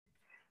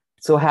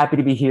So happy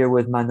to be here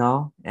with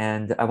Manon,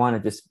 and I want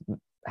to just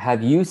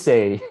have you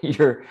say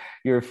your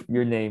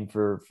name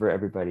for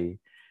everybody.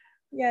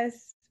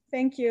 Yes,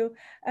 thank you.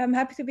 I'm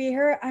happy to be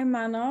here. I'm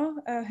Manon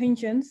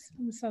Huntjens.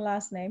 That's my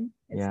last name.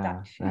 It's Yeah,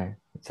 Dutch. right.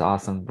 It's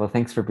awesome. Well,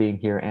 thanks for being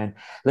here. And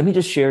let me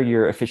just share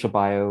your official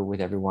bio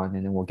with everyone,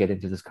 and then we'll get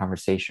into this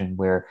conversation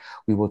where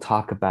we will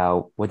talk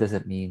about what does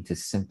it mean to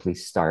simply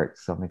start.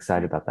 So I'm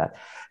excited about that.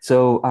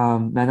 So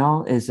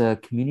Manon is a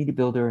community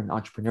builder and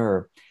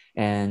entrepreneur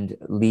and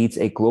leads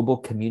a global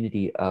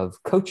community of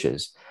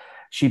coaches.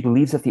 She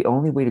believes that the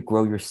only way to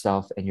grow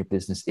yourself and your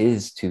business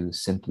is to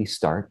simply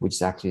start, which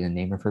is actually the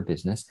name of her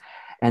business.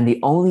 And the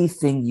only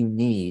thing you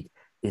need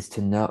is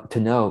to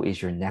know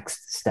is your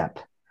next step.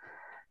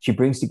 She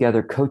brings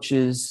together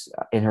coaches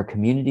in her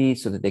community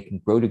so that they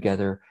can grow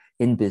together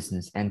in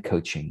business and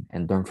coaching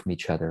and learn from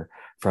each other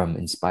from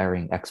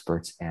inspiring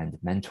experts and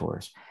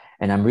mentors.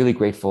 And I'm really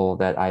grateful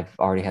that I've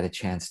already had a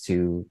chance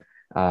to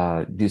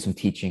do some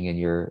teaching in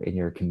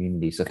your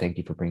community. So thank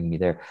you for bringing me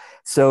there.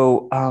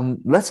 So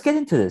let's get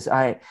into this.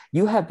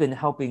 You have been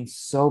helping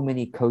so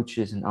many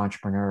coaches and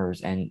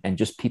entrepreneurs and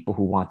just people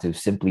who want to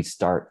simply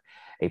start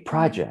a Mm.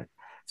 project.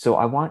 So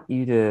I want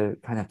you to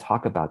kind of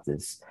talk about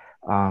this.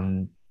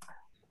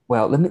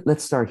 Well,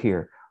 let's start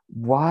here.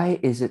 Why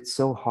is it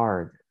so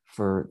hard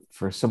for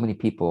so many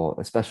people,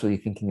 especially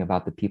thinking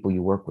about the people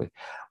you work with?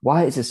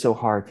 Why is it so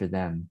hard for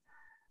them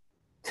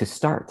to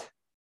start?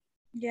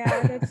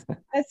 Yeah,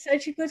 that's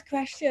such a good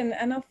question.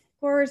 And of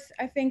course,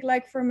 I think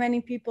like for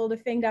many people, the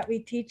thing that we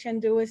teach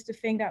and do is the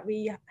thing that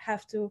we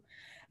have to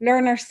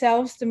learn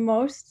ourselves the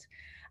most.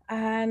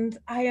 And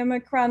I am a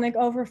chronic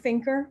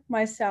overthinker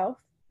myself.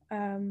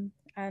 And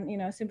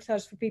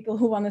sympathize for people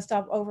who want to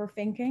stop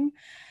overthinking.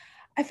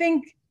 I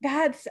think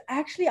that's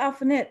actually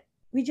often it.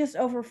 We just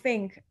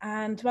overthink.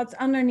 And what's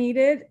underneath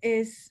it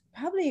is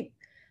probably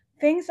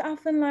things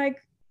often like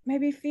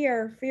maybe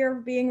fear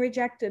of being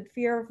rejected,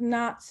 fear of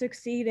not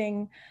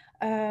succeeding,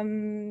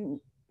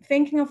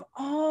 thinking of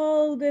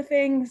all the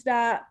things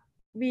that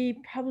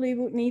we probably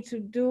would need to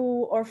do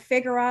or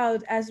figure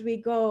out as we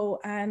go.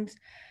 And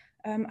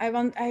I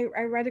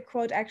read a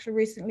quote actually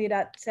recently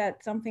that said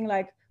something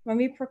like, when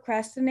we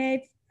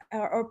procrastinate,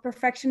 or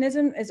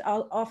perfectionism is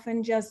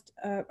often just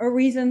a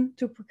reason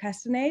to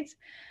procrastinate.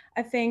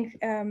 I think,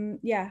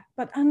 yeah,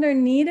 but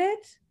underneath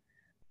it,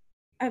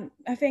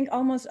 I think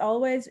almost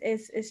always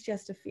is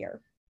just a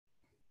fear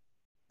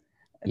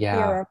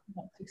Yeah, of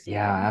not yeah, succeeding.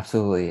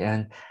 absolutely.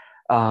 And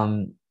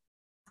um,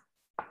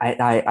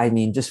 I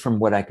mean, just from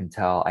what I can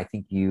tell, I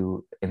think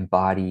you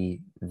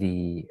embody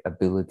the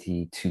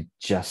ability to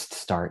just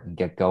start and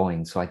get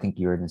going. So I think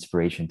you're an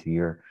inspiration to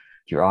your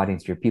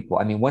audience, to your people.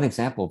 I mean, one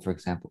example, for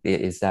example,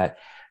 is that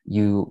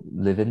you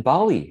live in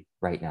Bali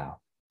right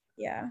now,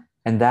 Yeah.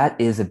 and that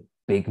is a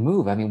big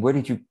move. I mean, where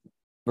did you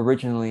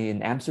originally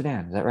in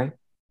Amsterdam? Is that right?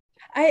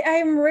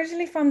 I'm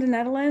originally from the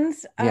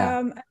Netherlands.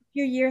 Yeah. A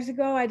few years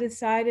ago, I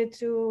decided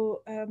to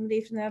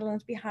leave the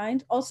Netherlands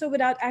behind, also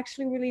without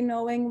actually really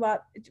knowing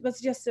what it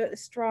was, just a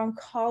strong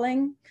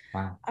calling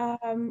Wow.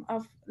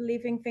 of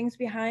leaving things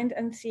behind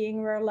and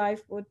seeing where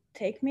life would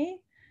take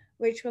me,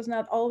 which was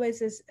not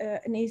always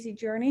an easy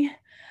journey.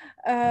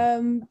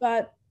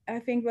 But I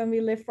think when we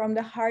live from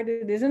the heart,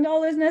 it isn't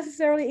always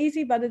necessarily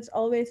easy, but it's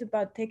always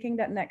about taking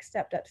that next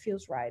step that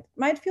feels right.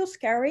 Might feel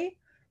scary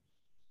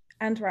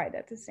and right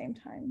at the same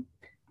time.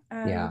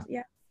 Yeah. And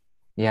yeah.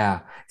 Yeah.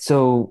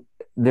 So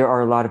there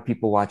are a lot of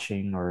people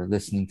watching or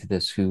listening to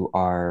this who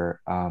are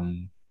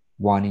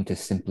wanting to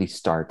simply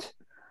start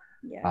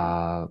Yeah.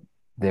 uh,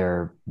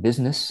 their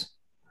business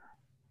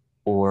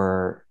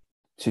or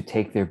to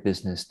take their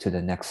business to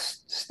the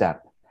next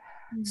step.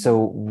 So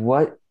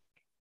Mm.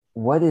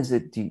 what is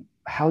it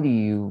how do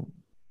you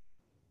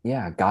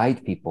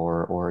guide people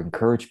or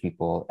encourage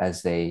people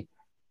as they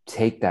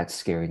take that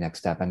scary next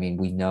step? I mean,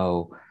 we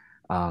know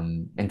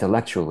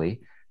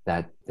intellectually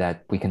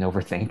that we can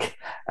overthink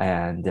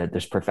and that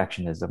there's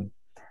perfectionism,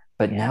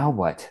 but Yeah. now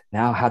what?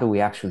 Now how do we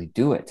actually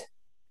do it?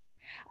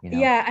 You know?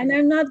 Yeah, and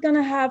I'm not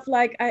gonna have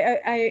like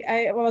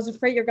I was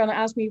afraid you're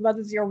gonna ask me what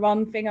is your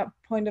one thing up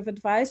point of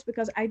advice,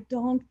 because I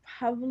don't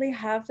probably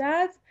have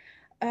that.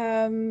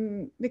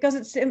 Because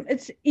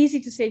it's easy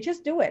to say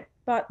just do it,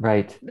 but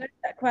Right.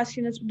 that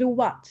question is do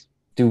what?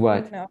 Do You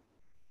what? know.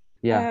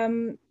 Yeah.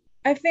 Um,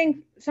 I think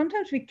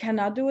sometimes we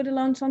cannot do it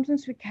alone,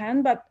 sometimes we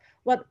can, but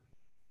what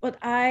what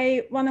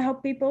I want to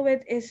help people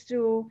with is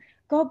to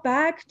go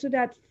back to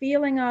that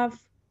feeling of,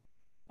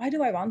 why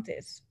do I want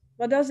this?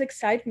 What does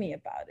excite me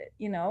about it?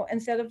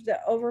 Instead of the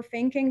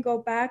overthinking, go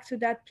back to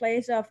that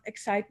place of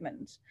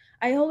excitement.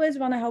 I always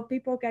want to help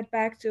people get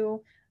back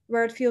to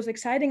where it feels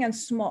exciting and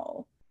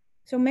small.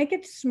 So make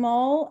it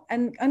small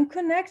and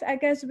connect, I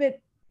guess, with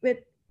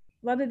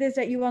what it is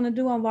that you want to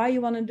do and why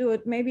you want to do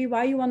it. Maybe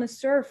why you want to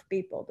serve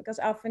people, because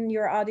often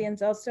your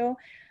audience also,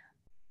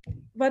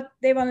 what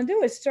they want to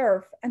do is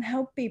serve and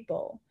help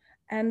people.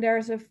 And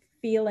there's a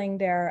feeling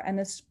there and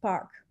a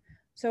spark.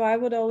 So I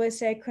would always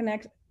say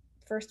connect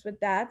first with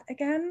that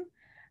again.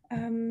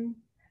 Um,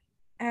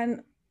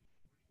 and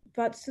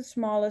what's the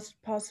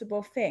smallest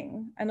possible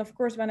thing. And of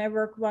course, when I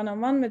work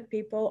one-on-one with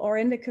people or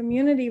in the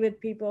community with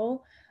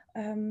people,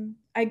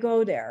 I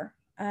go there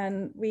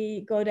and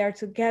we go there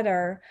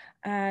together,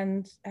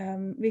 and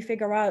we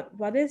figure out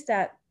what is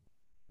that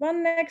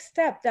one next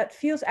step that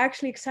feels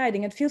actually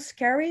exciting. It feels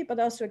scary, but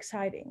also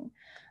exciting.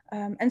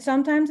 And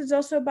sometimes it's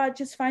also about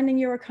just finding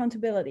your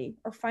accountability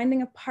or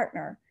finding a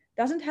partner.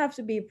 Doesn't have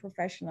to be a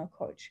professional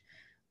coach,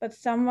 but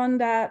someone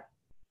that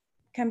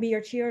can be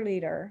your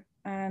cheerleader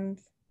and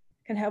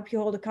can help you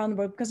hold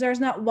accountable, because there's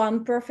not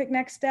one perfect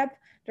next step.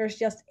 There's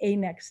just a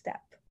next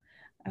step.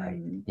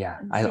 Right. Yeah.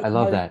 And I see love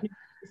how the that. community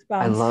I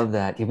responds. love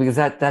that. Yeah, because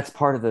that's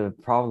part of the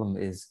problem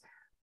is,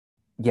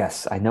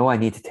 yes, I know I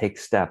need to take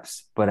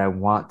steps, but I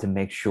want to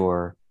make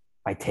sure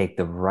I take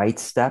the right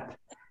step,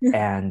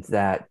 and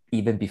that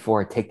even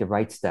before I take the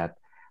right step,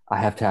 I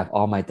have to have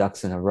all my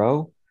ducks in a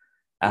row,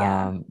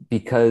 Yeah,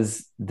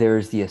 because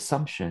there's the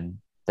assumption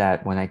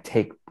that when I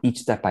take each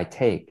step I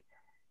take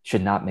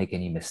should not make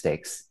any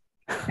mistakes.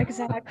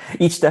 exactly.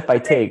 Each step I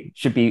take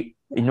should be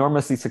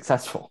enormously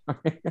successful.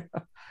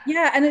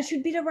 Yeah, and it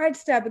should be the right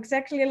step,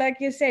 exactly like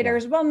you say. Yeah.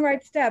 There's one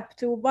right step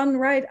to one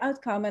right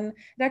outcome, and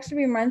it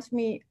actually reminds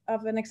me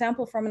of an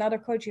example from another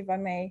coach, if I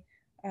may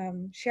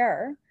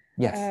share.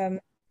 Yes. Um,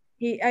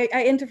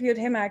 I interviewed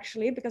him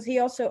actually because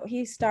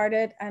he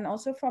started, and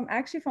also from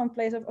a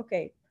place of,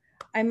 okay,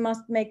 I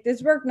must make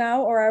this work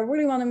now, or I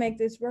really want to make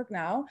this work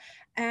now.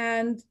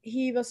 And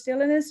he was still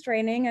in his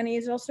training, and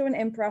he's also an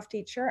improv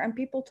teacher. And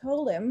people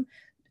told him,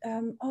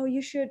 "Oh,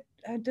 you should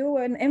do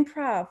an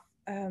improv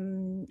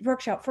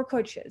workshop for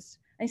coaches."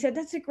 And he said,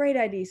 "That's a great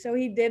idea." So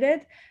he did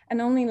it,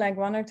 and only like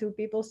one or two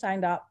people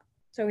signed up.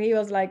 So he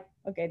was like,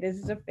 "Okay, this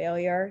is a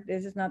failure.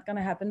 This is not going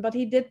to happen." But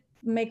he did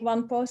make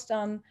one post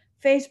on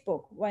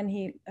Facebook when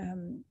he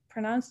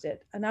announced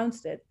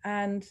it,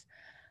 and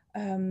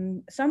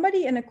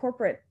somebody in a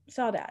corporate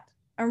saw that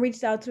and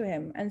reached out to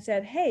him and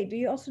said, "Hey, do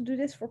you also do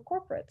this for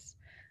corporates?"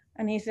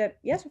 And he said,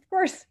 "Yes, of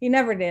course." He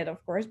never did,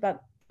 of course,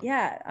 but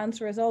yeah,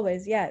 answer is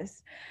always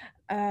yes.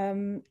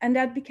 And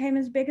that became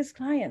his biggest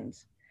client.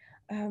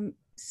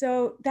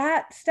 So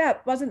that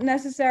step wasn't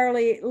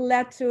necessarily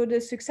led to the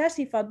success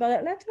he thought, but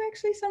it led to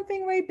actually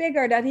something way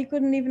bigger that he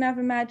couldn't even have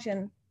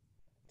imagined.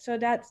 So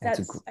That's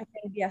that's I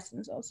think the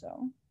essence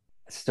also.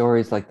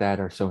 stories like that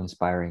are so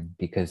inspiring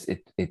because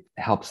it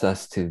helps us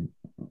to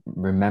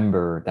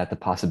remember that the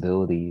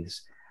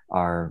possibilities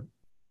are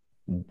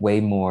way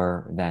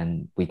more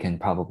than we can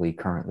probably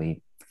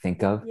currently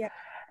think of. Yeah,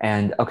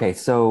 And okay,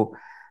 so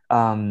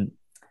um,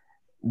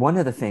 one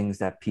of the things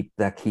that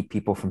keep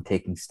people from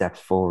taking steps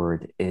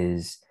forward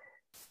is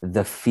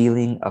the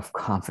feeling of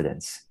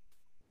confidence,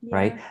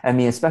 right? yeah, I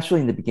mean,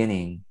 especially in the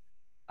beginning,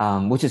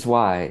 which is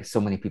why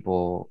so many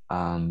people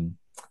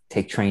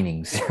take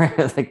trainings. Right?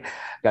 Like,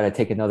 got to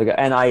take another go.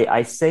 And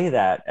I say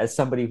that as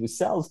somebody who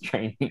sells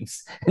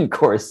trainings and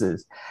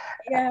courses.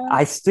 yeah,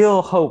 I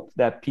still hope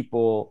that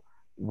people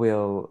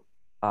will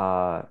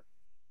uh,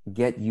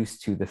 get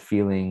used to the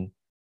feeling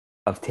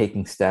of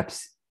taking steps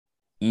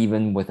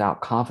even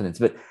without confidence.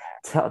 But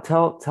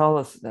tell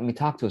us. I mean,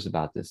 talk to us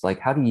about this. Like,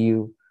 how do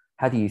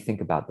you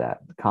think about that?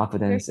 there's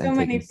Confidence so and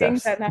many taking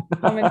things steps. that now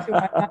come into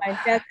my mind.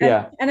 Yes,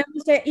 Yeah. and I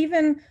would say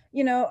even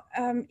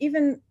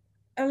even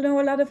I know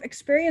a lot of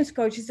experienced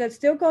coaches that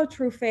still go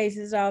through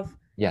phases of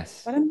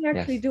Yes. what am I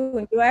actually Yes.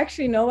 doing? Do I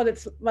actually know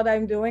what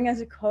I'm doing as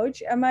a coach?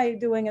 Am I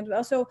doing it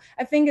well? So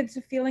I think it's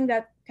a feeling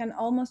that can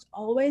almost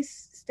always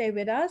stay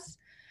with us.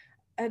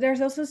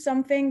 There's also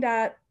something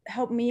that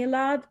helped me a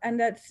lot, and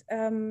that's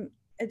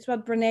it's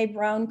what Brene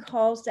Brown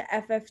calls the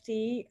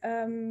FFT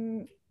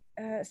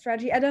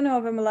strategy. I don't know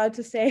if I'm allowed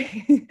to say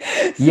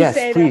to Yes,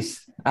 say that. please.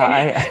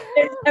 I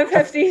It's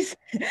FFT.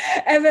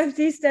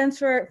 FFT stands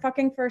for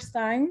fucking first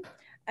time,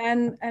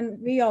 and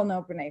we all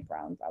know Brene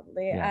Brown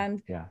probably. yeah,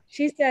 And yeah.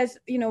 she says,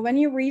 when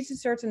you reach a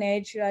certain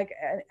age, like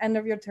end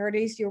of your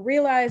 30s, you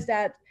realize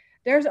that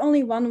there's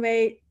only one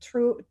way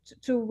through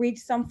to reach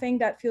something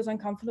that feels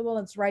uncomfortable.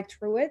 It's right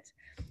through it.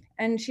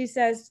 And she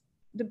says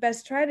the best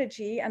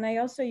strategy, and I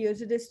also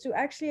use it, is to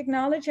actually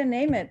acknowledge and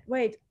name it.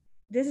 Wait,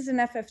 this is an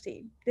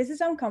FFT. This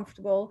is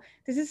uncomfortable.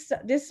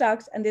 This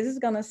sucks, and this is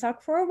gonna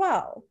suck for a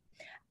while,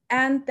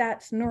 and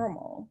that's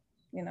normal.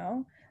 You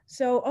know.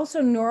 So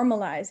also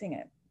normalizing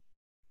it,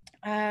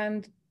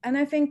 and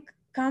I think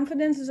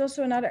confidence is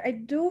also another. I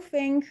do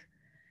think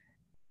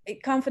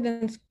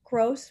confidence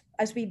grows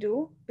as we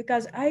do,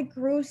 because I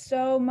grew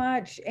so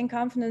much in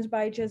confidence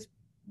by just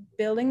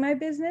building my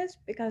business,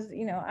 because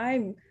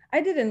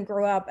I didn't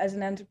grow up as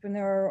an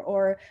entrepreneur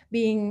or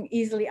being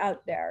easily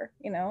out there.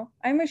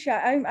 I'm a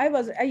shy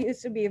I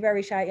used to be a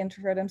very shy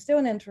introvert. I'm still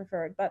an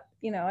introvert, but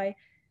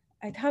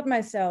I taught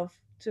myself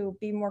to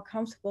be more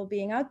comfortable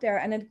being out there,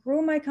 and it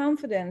grew my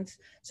confidence.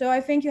 So I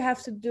think you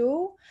have to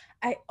do.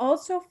 I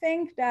also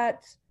think that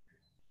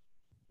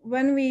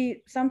when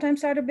we sometimes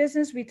start a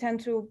business, we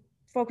tend to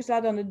focus a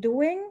lot on the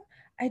doing.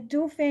 I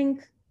do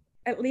think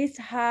at least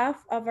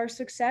half of our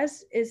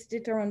success is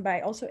determined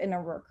by also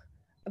inner work,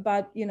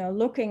 about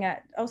looking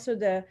at also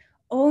the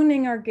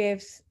owning our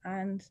gifts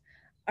and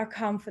our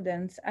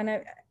confidence.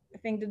 And I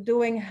think the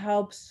doing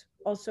helps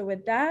also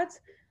with that.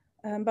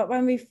 But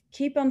when we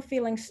keep on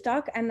feeling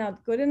stuck and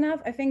not good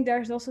enough, I think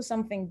there's also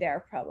something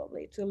there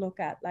probably to look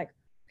at, like,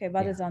 okay,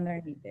 what Yeah. is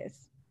underneath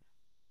this?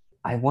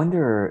 I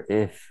wonder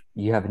if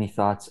you have any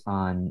thoughts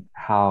on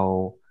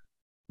how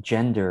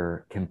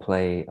gender can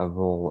play a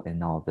role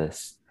in all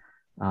this.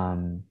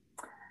 Um,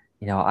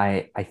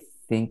 I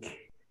think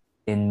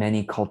in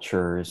many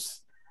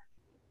cultures,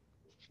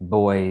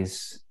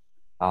 boys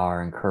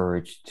are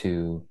encouraged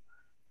to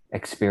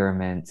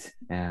experiment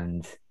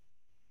and,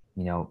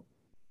 you know,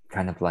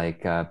 kind of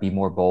like be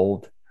more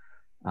bold.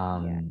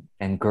 Yeah.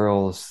 And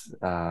girls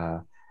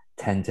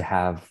tend to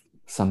have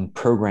some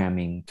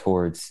programming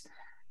towards,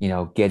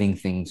 getting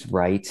things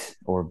right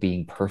or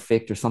being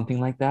perfect or something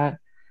like that.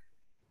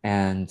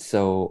 And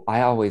so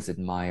I always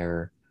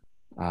admire,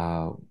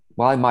 uh,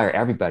 well, I admire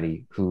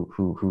everybody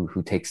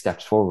who takes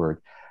steps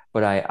forward,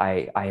 but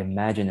I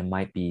imagine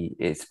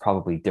it's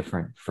probably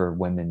different for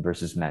women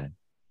versus men.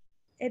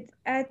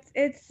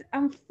 It's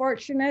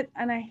unfortunate,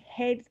 and I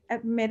hate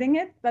admitting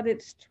it, but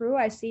it's true.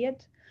 I see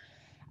it.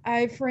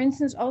 I, for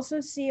instance, also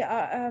see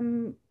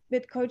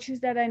with coaches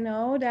that I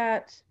know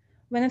that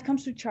when it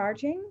comes to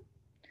charging,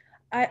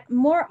 I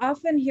more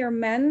often hear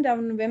men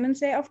than women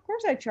say, "Of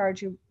course, I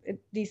charge you a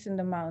decent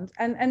amount,"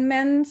 and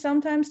men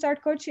sometimes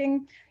start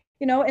coaching.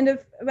 In the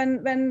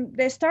when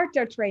they start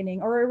their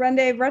training or when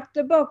they read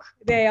the book,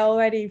 they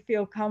already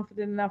feel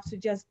confident enough to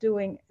just do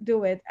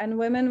it. And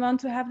women want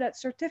to have that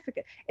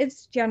certificate.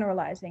 It's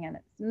generalizing, and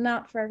it's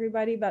not for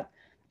everybody, but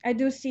I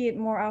do see it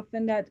more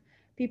often that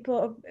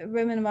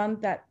women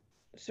want that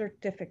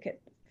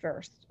certificate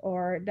first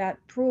or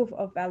that proof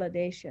of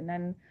validation.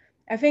 And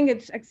I think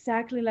it's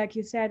exactly like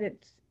you said.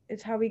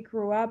 It's how we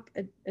grew up.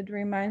 It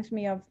reminds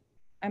me of.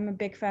 I'm a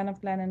big fan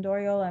of Glennon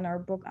Doyle and her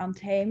book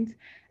Untamed,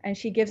 and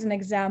she gives an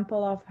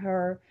example of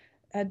her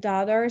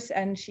daughters,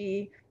 and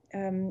she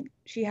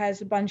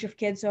has a bunch of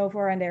kids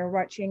over, and they're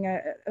watching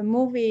a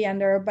movie, and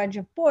there are a bunch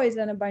of boys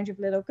and a bunch of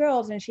little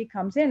girls, and she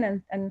comes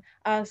in and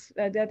asks,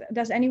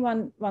 "Does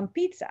anyone want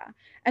pizza?"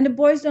 And the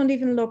boys don't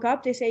even look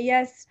up; they say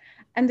yes,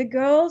 and the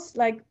girls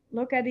like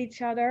look at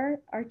each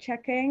other, are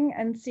checking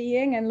and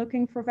seeing and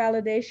looking for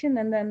validation,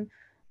 and then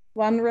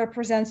one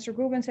represents the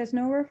group and says,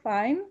 "No, we're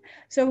fine."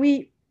 So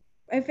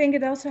I think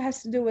it also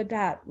has to do with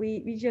that.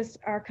 We just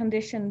are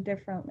conditioned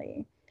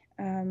differently,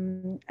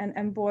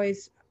 and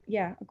boys,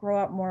 yeah, grow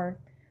up more,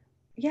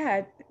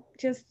 yeah,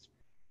 just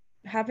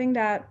having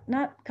that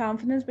not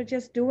confidence, but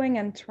just doing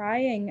and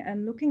trying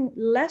and looking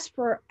less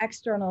for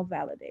external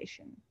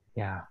validation.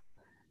 Yeah.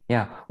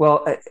 Yeah.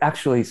 Well,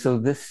 actually, so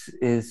this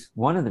is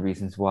one of the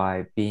reasons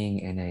why being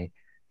in a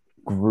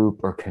group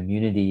or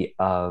community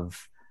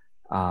of,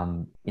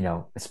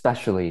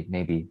 especially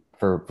maybe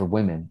for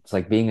women, it's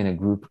like being in a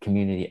group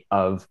community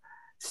of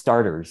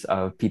starters,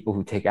 of people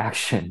who take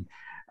action,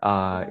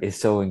 Yeah. is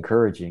so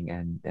encouraging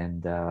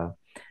and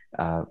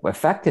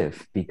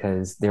effective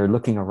because they're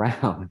looking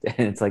around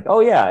and it's like, oh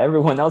yeah,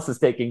 everyone else is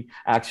taking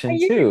action And,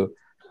 you, too.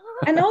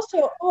 and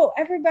also, oh,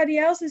 everybody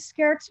else is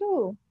scared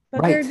too,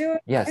 but they're Right.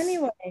 doing it Yes.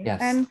 anyway.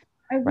 Yes. And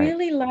I Right.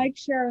 really like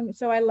sharing.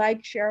 So I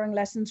like sharing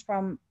lessons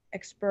from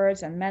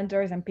experts and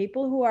mentors and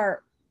people who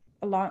are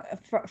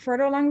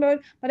further along the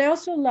road. But I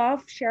also love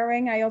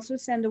sharing. I also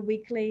send a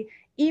weekly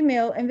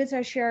email in which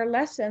I share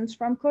lessons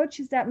from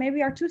coaches that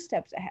maybe are 2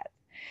 steps ahead,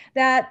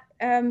 that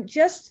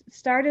just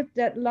started,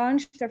 that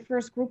launched their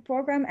first group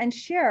program, and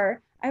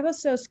share. I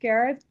was so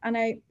scared, and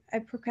I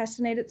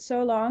procrastinated so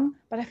long,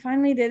 but I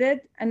finally did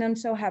it, and I'm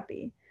so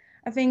happy.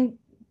 I think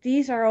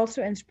these are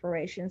also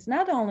inspirations,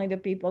 not only the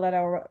people that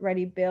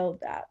already built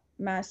that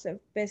massive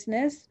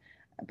business,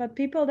 but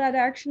people that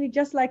are actually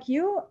just like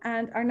you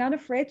and are not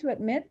afraid to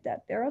admit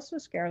that they're also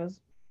scared as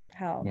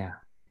hell. Yeah.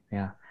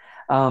 Yeah.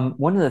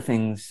 One of the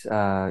things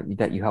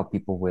that you help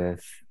people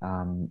with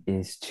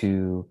is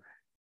to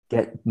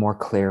get more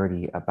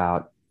clarity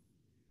about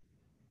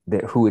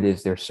who it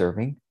is they're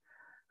serving.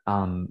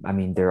 I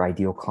mean, their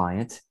ideal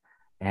client.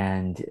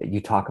 And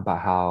you talk about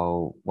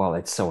how, well,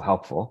 it's so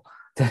helpful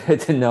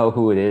to know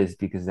who it is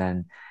because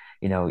then,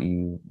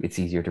 it's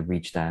easier to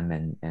reach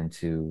them and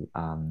to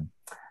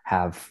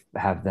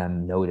have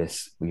them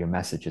notice your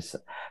messages.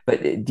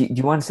 But do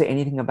you want to say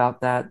anything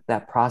about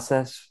that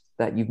process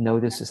that you've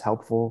noticed is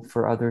helpful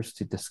for others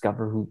to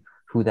discover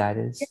who that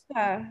is?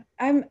 Yeah,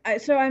 I'm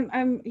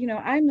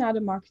not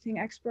a marketing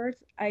expert.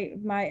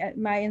 My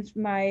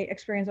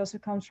experience also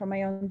comes from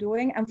my own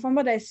doing, and from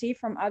what I see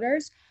from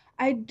others,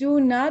 I do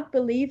not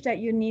believe that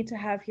you need to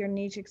have your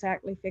niche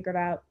exactly figured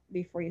out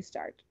before you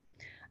start.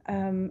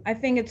 I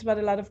think it's what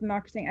a lot of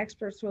marketing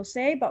experts will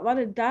say, but what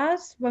it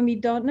does when we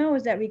don't know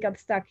is that we got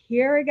stuck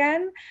here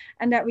again,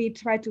 and that we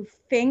try to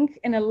think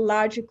in a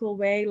logical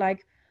way,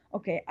 like,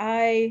 okay,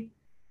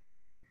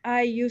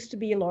 I used to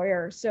be a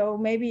lawyer, so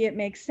maybe it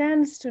makes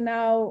sense to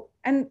now,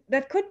 and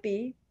that could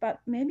be, but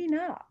maybe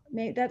not.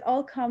 Maybe that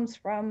all comes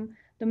from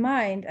the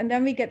mind, and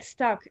then we get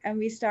stuck and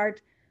we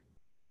start,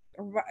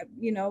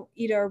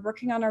 either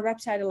working on our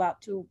website a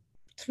lot to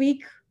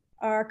tweak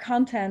our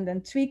content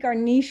and tweak our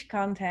niche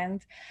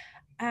content,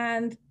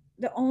 and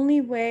the only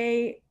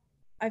way.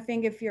 I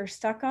think if you're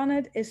stuck on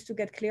it, is to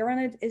get clear on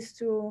it, is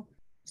to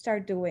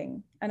start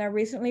doing. And I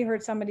recently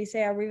heard somebody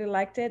say, I really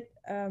liked it.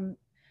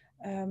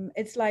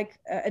 It's like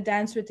a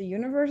dance with the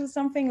universe or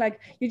something. Like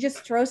you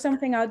just throw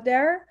something out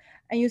there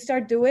and you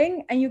start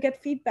doing and you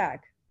get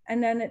feedback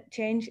and then it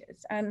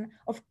changes. And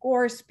of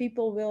course,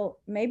 people will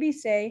maybe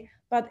say,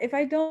 but if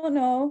I don't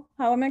know,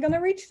 how am I going to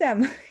reach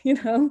them? you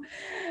know,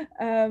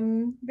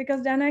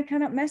 because then I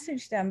cannot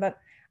message them. But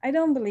I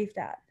don't believe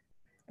that,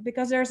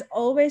 because there's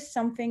always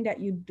something that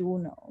you do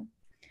know.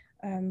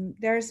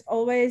 There's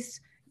always,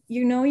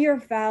 you know, your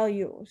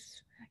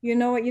values, you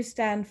know what you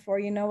stand for,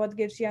 you know what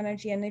gives you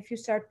energy. And if you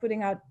start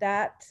putting out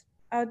that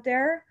out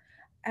there,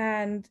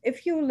 and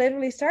if you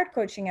literally start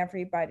coaching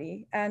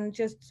everybody and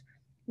just,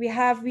 we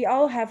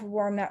all have a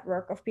warm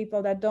network of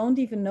people that don't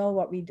even know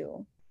what we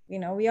do. You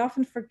know, we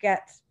often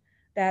forget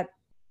that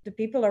the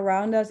people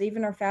around us,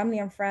 even our family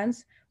and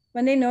friends,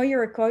 when they know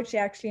you're a coach, they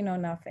actually know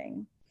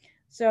nothing.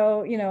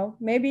 So, you know,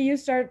 maybe you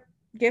start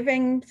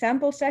giving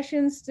sample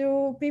sessions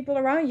to people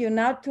around you,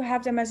 not to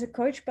have them as a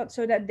coach, but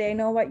so that they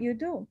know what you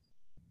do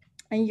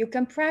and you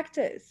can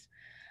practice.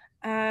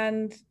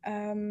 And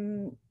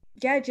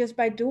yeah, just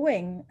by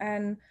doing.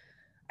 And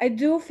I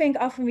do think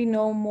often we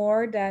know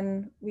more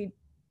than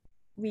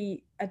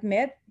we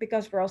admit,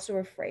 because we're also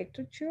afraid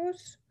to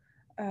choose.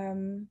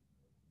 Um,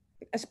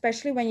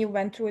 Especially when you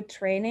went through a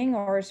training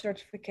or a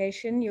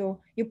certification,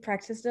 you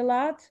practiced a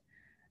lot,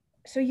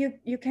 so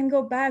you can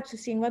go back to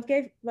seeing what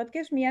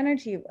gives me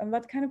energy and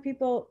what kind of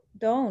people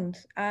don't.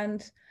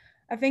 And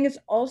I think it's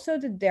also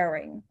the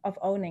daring of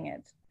owning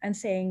it and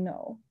saying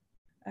no.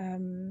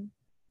 um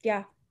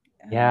yeah.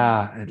 um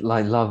Yeah,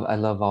 I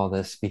love all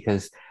this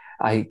because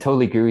I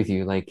totally agree with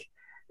you. Like,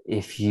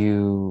 if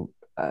you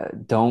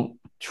don't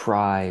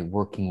try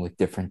working with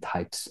different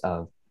types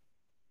of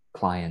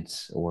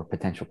clients or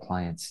potential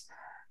clients,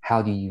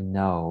 how do you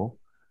know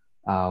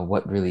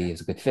what really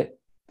is a good fit?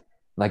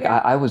 Like,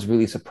 yeah. I was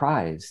really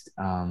surprised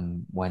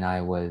when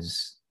I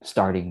was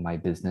starting my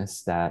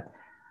business that,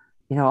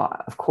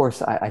 of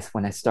course,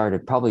 when I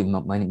started, probably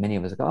many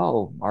of us go,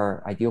 oh,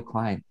 our ideal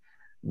client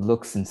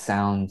looks and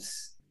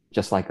sounds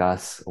just like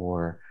us,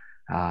 or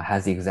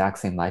has the exact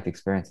same life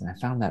experience. And I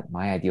found that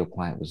my ideal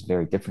client was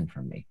very different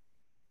from me.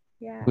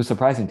 It Yeah. was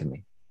surprising to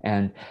me.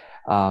 And,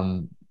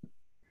 um,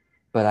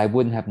 but I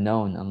wouldn't have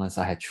known unless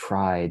I had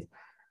tried,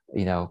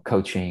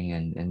 coaching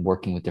and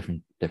working with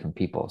different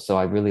people. So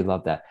I really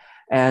love that.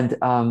 And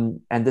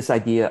this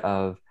idea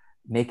of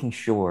making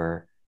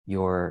sure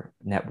your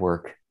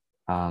network,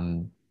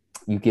 um,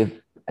 you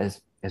give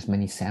as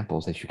many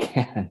samples as you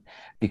can,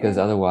 because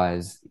Yeah.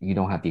 otherwise you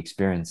don't have the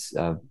experience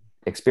of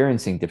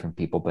experiencing different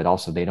people, but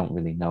also they don't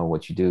really know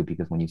what you do,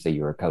 because when you say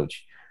you're a coach,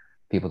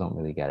 people don't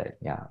really get it.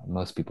 Yeah,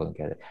 most people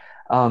don't get it.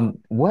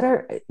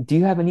 Do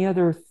you have any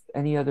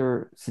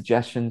other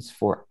suggestions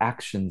for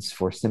actions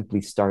for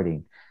simply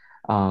starting?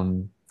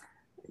 Um,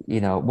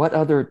 what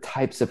other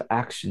types of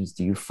actions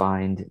do you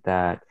find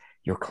that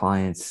your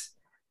clients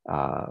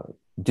uh,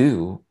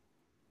 do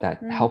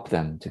that mm. help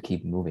them to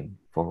keep moving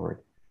forward?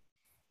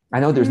 I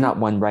know there's Mm. not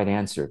one right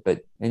answer, but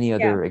any Yeah.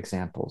 other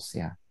examples?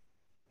 Yeah.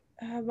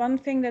 One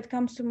thing that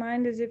comes to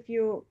mind is, if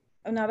you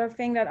another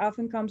thing that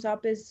often comes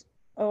up is,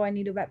 oh, I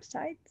need a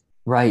website.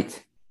 Right.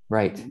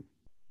 Right. Mm.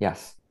 Yes.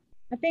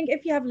 I think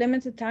if you have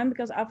limited time,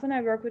 because often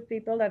I work with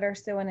people that are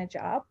still in a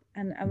job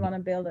and I want Mhm.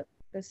 to build it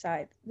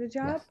beside the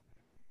job. Yes.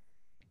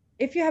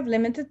 If you have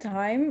limited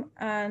time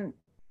and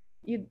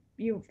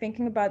you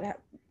thinking about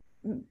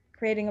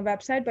creating a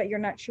website, but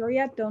you're not sure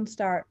yet, don't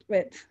start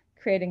with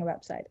creating a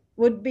website,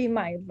 would be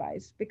my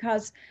advice.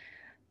 Because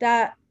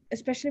that,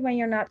 especially when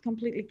you're not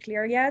completely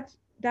clear yet,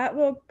 that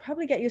will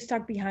probably get you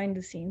stuck behind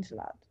the scenes a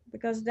lot,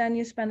 because then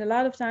you spend a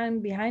lot of time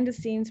behind the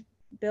scenes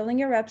building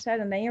your website,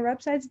 and then your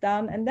website's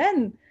done, and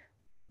then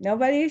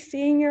nobody's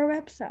seeing your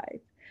website.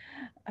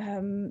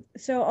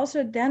 So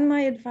also then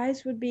my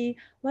advice would be,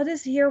 what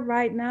is here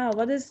right now?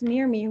 What is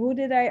near me? Who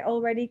did I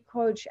already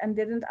coach and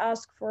didn't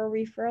ask for a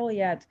referral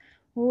yet?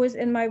 Who is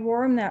in my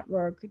warm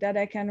network that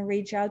I can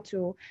reach out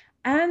to?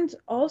 And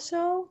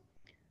also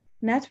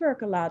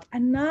network a lot,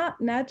 and not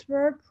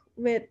network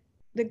with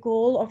the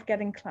goal of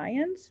getting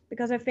clients,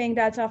 because I think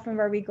that's often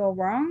where we go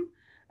wrong.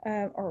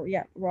 Or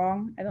yeah,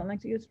 wrong. I don't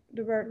like to use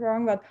the word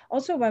wrong, but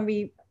also when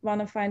we want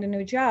to find a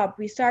new job,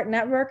 we start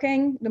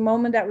networking the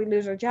moment that we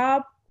lose our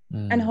job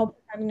and Mm, hope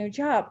to find a new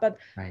job. But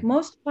right.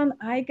 most fun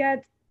I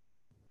get,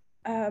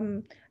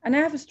 and I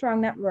have a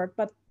strong network,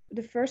 but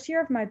the first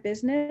year of my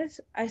business,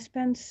 I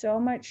spent so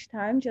much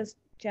time just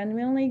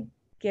genuinely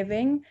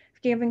giving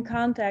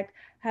contact,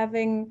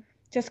 having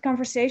just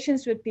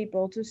conversations with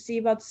people to see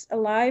what's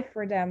alive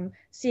for them,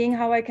 seeing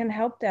how I can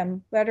help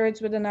them, whether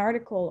it's with an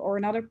article or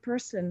another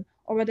person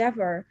or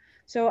whatever.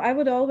 So I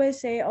would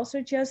always say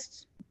also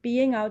just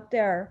being out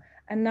there,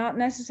 and not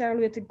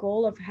necessarily with the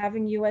goal of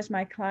having you as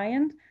my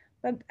client,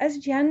 but as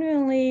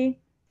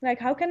genuinely, like,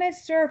 how can I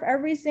serve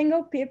every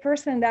single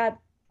person that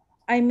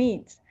I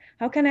meet?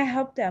 How can I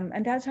help them?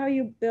 And that's how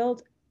you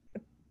build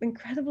an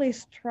incredibly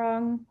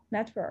strong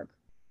network.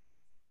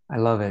 I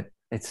love it.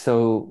 It's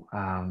so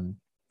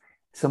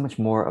so much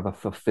more of a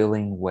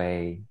fulfilling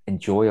way,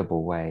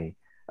 enjoyable way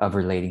of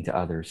relating to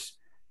others,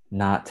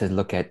 not to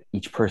look at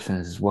each person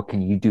as what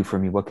can you do for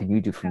me, what can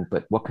you do for me,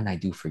 but what can I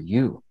do for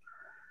you?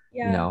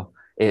 You Yeah. know,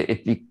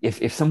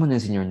 if someone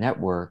is in your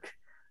network,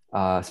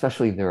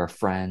 especially if they're a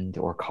friend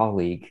or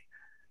colleague,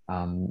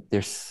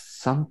 there's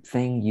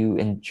something you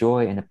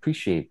enjoy and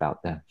appreciate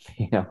about them,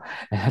 and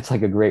that's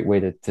like a great way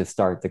to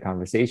start the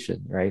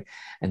conversation, right?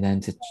 And then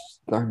to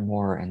learn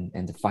more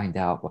and to find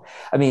out.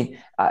 I mean,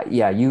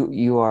 yeah,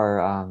 you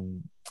are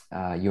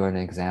an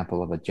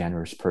example of a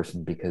generous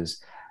person because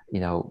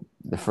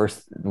the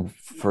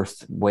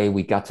first way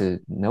we got to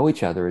know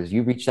each other is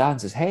you reached out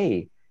and says,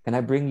 "Hey, can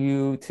I bring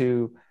you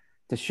to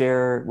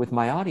share with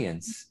my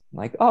audience?" I'm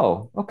like,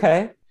 "Oh,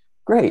 okay,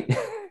 great."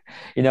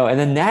 And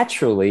then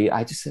naturally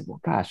I just said, well,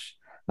 gosh,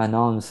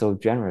 Manon is so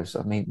generous.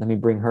 I mean, let me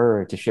bring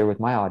her to share with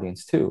my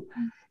audience too.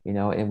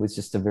 It was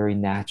just a very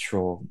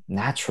natural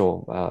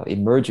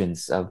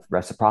emergence of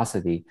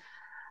reciprocity.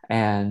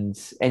 And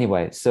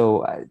anyway,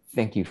 so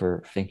thank you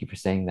for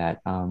saying that.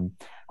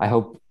 I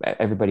hope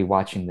everybody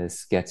watching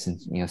this gets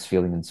is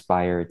feeling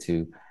inspired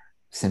to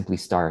simply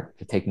start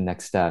to take the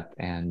next step,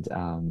 and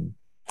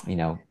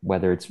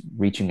whether it's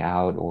reaching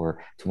out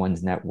or to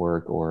one's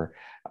network or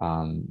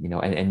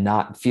and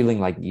not feeling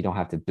like you don't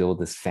have to build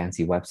this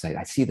fancy website.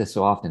 I see this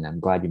so often. I'm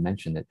glad you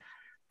mentioned it.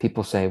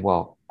 People say,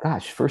 well,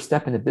 gosh, first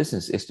step in the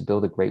business is to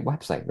build a great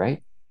website,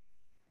 right?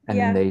 And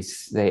then Yeah.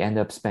 they end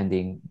up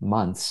spending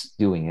months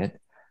doing it,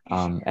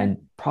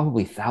 and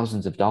probably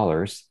thousands of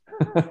dollars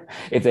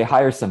if they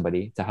hire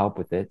somebody to help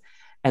with it.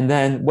 And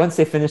then once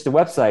they finish the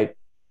website,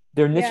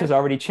 their niche Yeah. has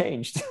already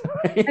changed.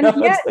 And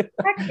yeah, It's like,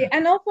 exactly.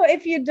 And also,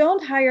 if you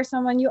don't hire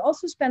someone, you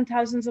also spend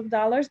thousands of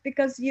dollars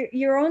because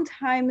your own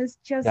time is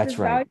just as that's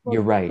right. valuable.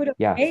 You're You could right. have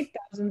Yeah. made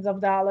thousands of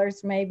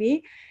dollars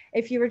maybe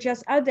if you were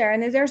just out there.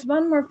 And there's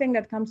one more thing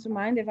that comes to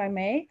mind, if I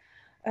may.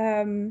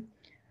 Um,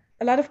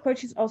 a lot of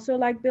coaches also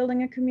like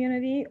building a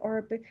community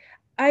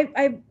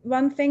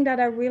one thing that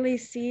I really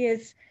see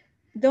is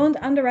don't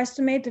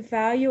underestimate the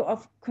value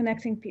of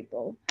connecting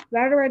people,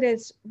 whether it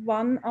is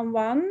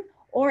one-on-one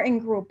or in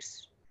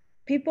groups.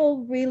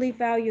 People really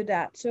value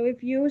that. So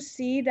if you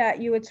see that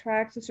you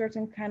attract a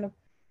certain kind of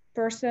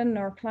person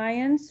or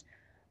clients,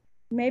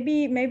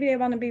 maybe they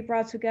want to be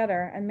brought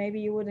together, and maybe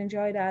you would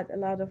enjoy that a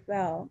lot of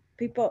well.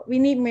 People, we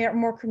need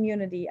more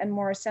community and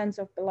more sense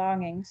of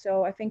belonging.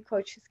 So I think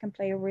coaches can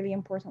play a really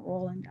important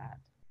role in that.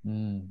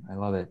 I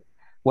love it.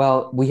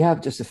 Well, we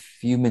have just a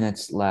few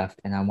minutes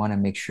left, and I want to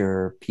make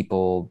sure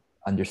people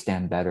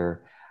understand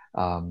better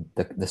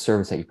the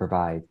service that you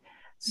provide. Mm.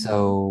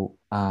 So,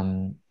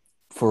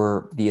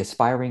 for the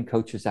aspiring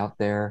coaches out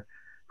there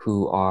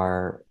who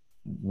are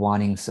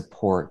wanting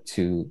support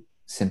to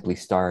simply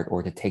start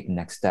or to take the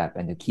next step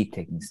and to keep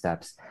taking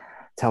steps,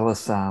 tell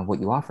us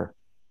what you offer.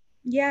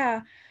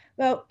 Yeah,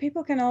 well,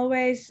 people can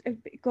always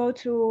go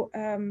to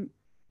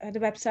the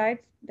website.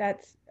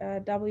 That's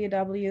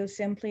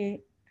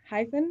www.simply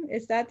hyphen,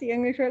 is that the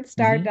English word? Hmm.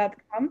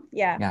 Start.com.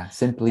 Yeah. Yeah, Uh,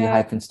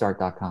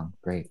 simply-start.com.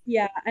 Great.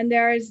 yeah, and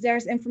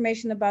there's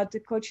information about the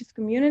coaches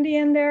community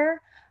in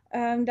there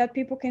that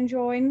people can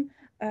join.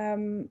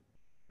 Um,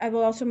 I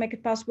will also make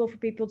it possible for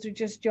people to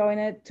just join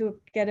it to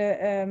get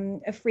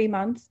a free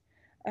month.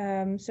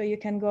 So you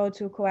can go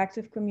to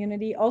Coactive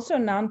Community. Also,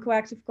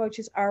 non-coactive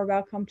coaches are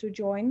welcome to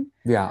join.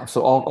 Yeah,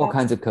 so all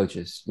kinds of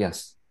coaches.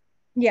 Yes.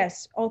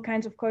 Yes, all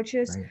kinds of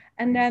coaches. Right.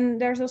 And then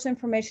there's also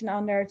information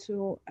on there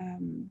to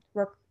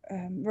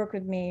work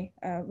with me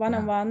one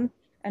on Yeah. one,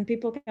 and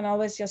people can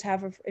always just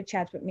have a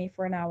chat with me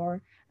for an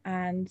hour.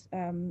 And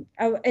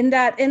in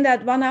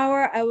that 1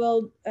 hour, I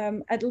will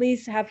at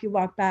least have you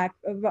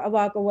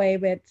walk away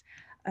with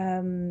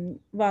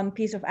one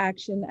piece of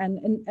action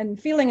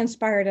and feeling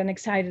inspired and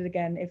excited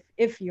again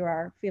if you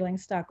are feeling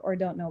stuck or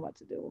don't know what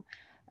to do.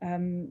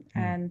 Mm.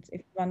 And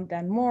if you want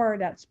then more,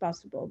 that's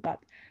possible. But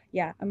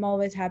yeah, I'm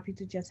always happy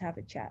to just have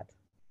a chat.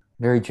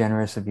 Very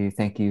generous of you.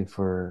 Thank you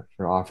for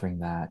offering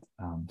that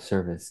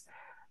service.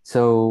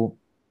 So,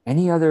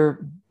 any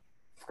other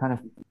kind of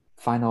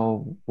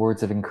final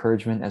words of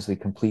encouragement as we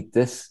complete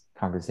this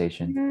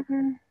conversation?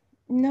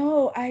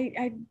 No,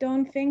 I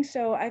don't think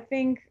so. I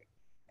think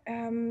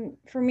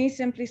for me,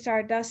 Simply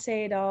Start does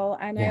say it all.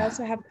 And I Yeah.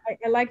 also have,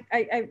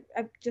 I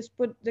just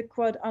put the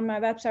quote on my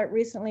website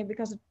recently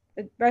because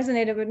it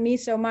resonated with me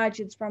so much.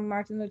 It's from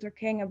Martin Luther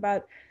King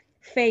about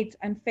fate,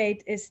 and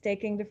fate is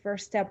taking the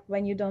first step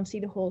when you don't see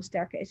the whole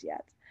staircase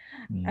yet.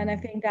 And I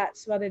Mm, think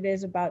that's what it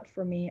is about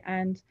for me.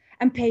 And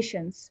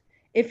patience.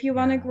 If you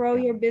want to yeah. grow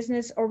your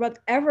business or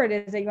whatever it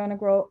is that you want to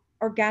grow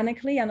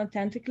organically and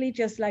authentically,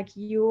 just like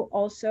you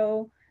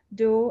also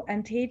do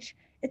and teach,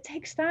 it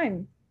takes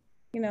time,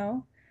 you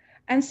know.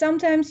 And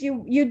sometimes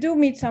you do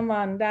meet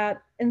someone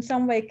that in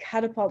some way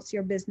catapults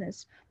your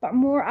business, but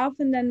more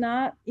often than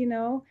not,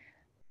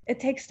 it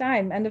takes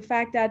time. And the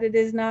fact that it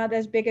is not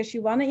as big as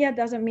you want it yet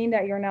doesn't mean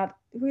that you're not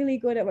really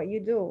good at what you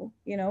do.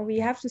 We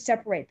have to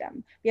separate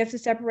them. We have to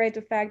separate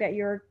the fact that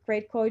you're a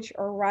great coach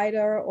or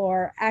writer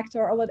or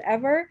actor or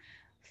whatever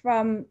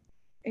from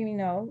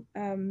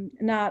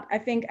not, I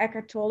think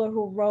Eckhart Tolle,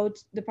 who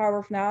wrote The Power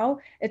of Now,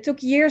 it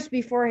took years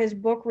before his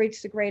book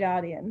reached a great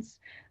audience.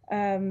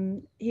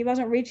 He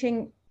wasn't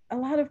reaching a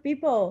lot of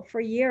people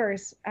for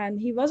years, and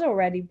he was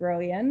already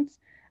brilliant.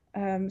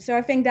 So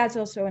I think that's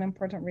also an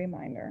important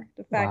reminder.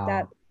 The fact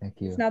that Wow, thank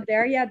it's you. not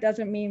there yet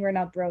doesn't mean we're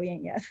not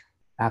brilliant yet.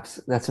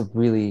 That's a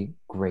really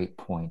great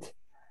point.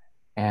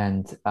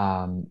 And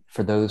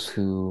for those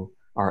who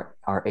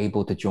are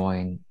able to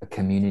join a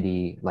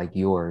community like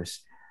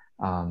yours,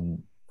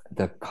 um,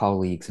 the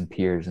colleagues and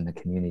peers in the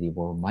community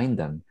will remind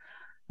them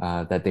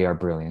that they are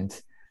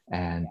brilliant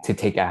and to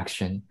take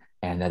action,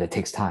 and that it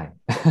takes time,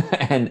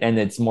 and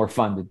it's more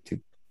fun to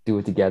do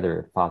it together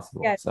if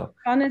possible. Yeah, So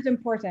fun is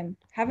important.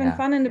 Having yeah,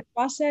 fun in the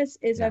process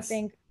is, I yes,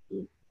 think,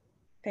 key.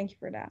 Thank you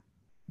for that.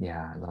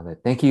 yeah, I love it.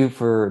 Thank you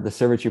for the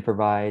service you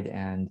provide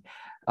and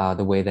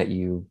the way that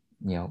you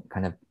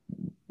kind of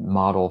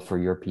model for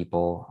your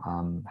people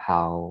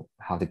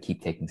how to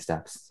keep taking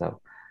steps. So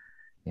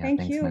yeah, Thank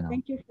thanks, you. Manon.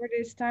 Thank you for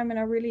this time. And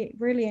I really,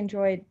 really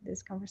enjoyed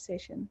this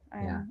conversation.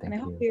 Yeah, And I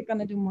thank hope you. we're going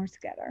to do more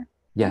together.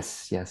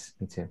 Yes, yes,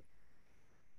 me too.